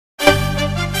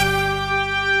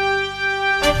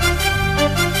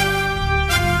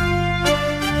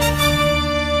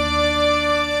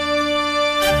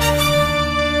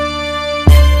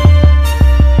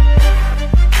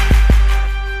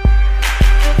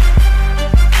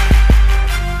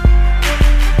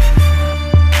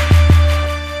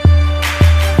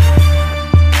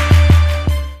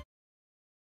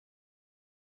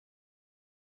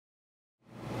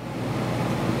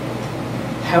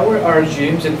are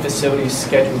gyms and facilities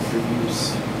scheduled for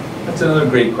use? That's another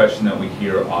great question that we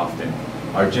hear often.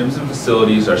 Our gyms and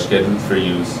facilities are scheduled for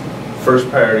use. First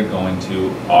priority going to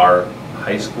our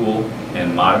high school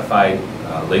and modified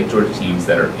Lake George teams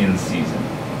that are in season.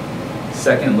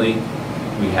 Secondly,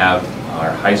 we have our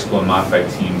high school and modified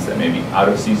teams that may be out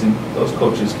of season. Those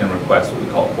coaches can request what we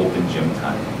call open gym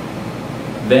time.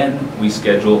 Then we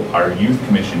schedule our youth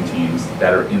commission teams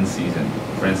that are in season.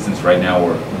 For instance, right now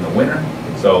we're in the winter,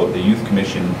 so the youth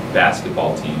commission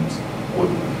basketball teams would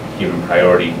be given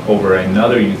priority over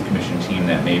another youth commission team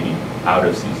that may be out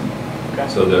of season. Okay.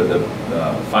 So the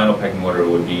final pecking order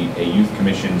would be a youth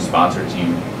commission sponsored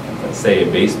team, let's say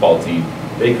a baseball team.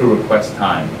 They could request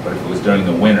time, but if it was during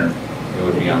the winter, it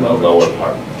would be on the lower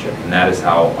part. Sure. And that is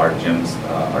how our gyms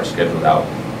are scheduled out.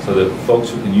 So the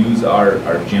folks who can use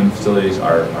our gym facilities,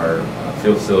 our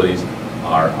field facilities,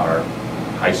 our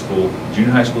high school,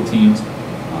 junior high school teams,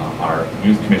 our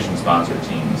youth commission sponsored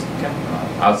teams, Okay.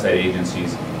 outside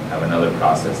agencies have another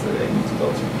process that they need to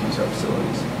go through to use our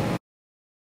facilities.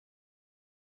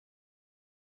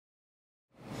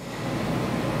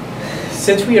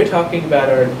 Since we are talking about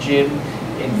our gym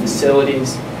and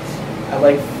facilities,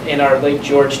 in our Lake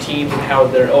George teams and how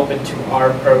they're open to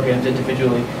our programs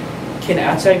individually, can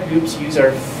outside groups use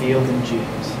our field and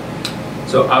gyms?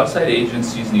 So outside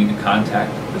agencies need to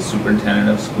contact the superintendent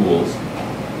of schools.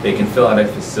 They can fill out a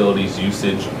facilities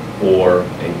usage or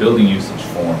a building usage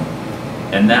form,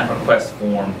 and that request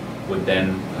form would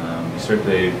then be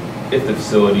circulated if the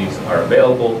facilities are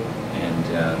available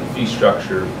and the fee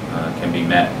structure can be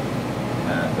met.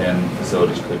 Then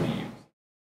facilities could be used.